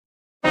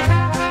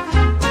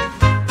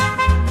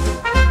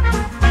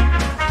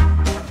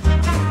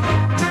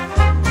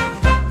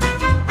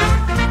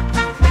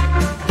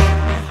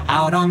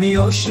On the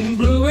ocean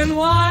blue and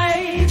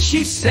white,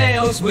 she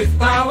sails with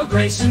power,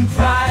 grace, and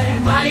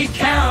pride. Mighty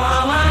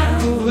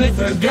Carolina, with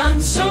her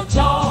guns so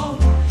tall,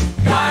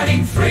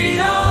 guarding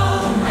freedom,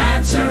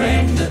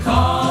 answering the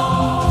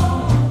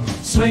call.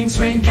 Swing,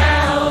 swing,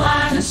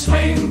 Carolina,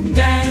 swing,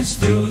 dance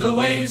through the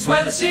waves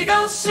where the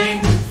seagulls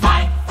sing.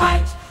 Fight,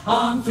 fight,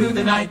 on through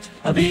the night,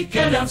 a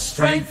beacon of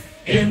strength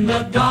in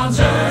the dawn's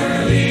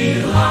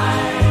early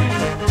light.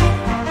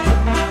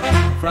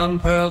 From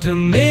Pearl to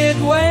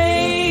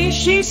Midway,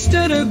 she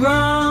stood her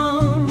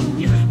ground.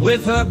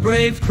 With her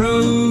brave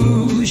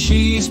crew,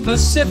 she's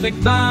Pacific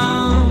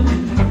bound.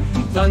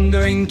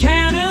 Thundering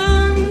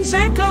cannons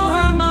echo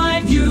her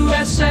might.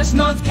 USS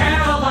North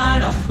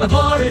Carolina,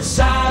 aboard its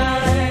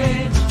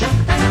side.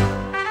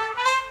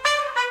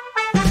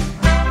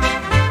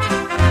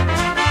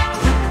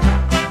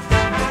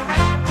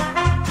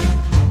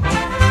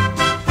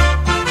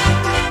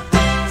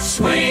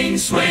 Swing,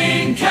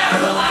 swing,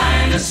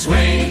 Carolina,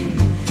 swing.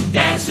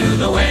 Dance through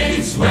the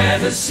waves where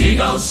the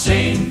seagulls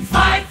sing.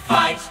 Fight,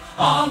 fight,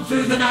 on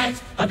through the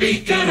night, a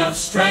beacon of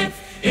strength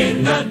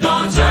in the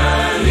dawn's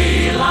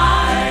early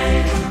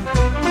light.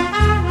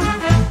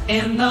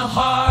 In the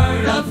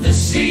heart of the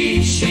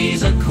sea,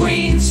 she's a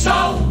queen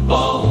so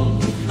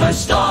bold. Her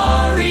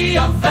story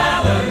of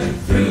valor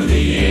through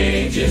the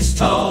ages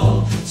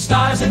told.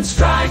 Stars and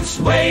stripes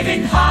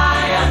waving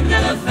high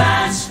under the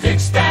vast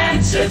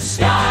expansive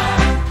sky.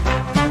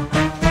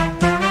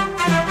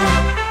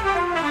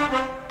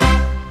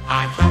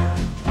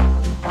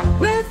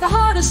 With a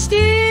heart of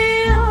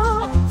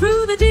steel,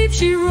 through the deep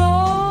she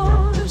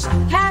roars,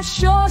 past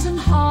shores and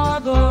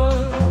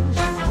harbors,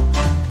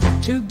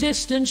 to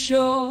distant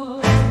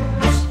shores.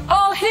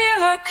 Oh, hear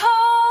her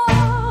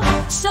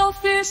call, so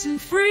fierce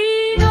and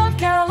free, North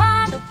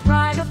Carolina,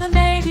 pride of the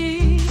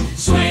Navy.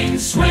 Swing,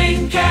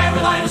 swing,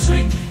 Carolina,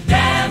 swing,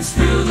 dance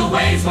through the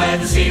waves where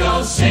the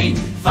seagulls sing.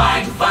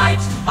 Fight, fight,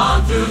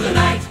 on through the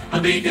night, a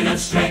beacon of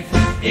strength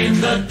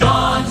in the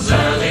dawn's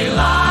early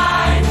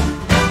light.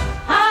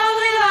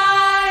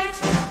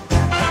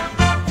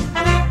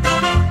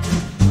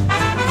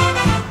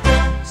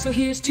 So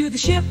here's to the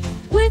ship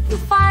with the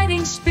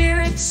fighting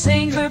spirit.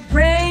 Sing her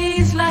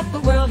praise, let the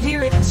world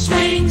hear it.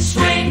 Swing,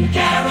 swing,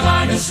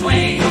 Carolina,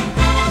 swing.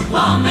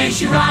 Long may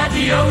she ride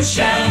the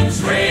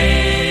ocean's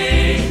ring.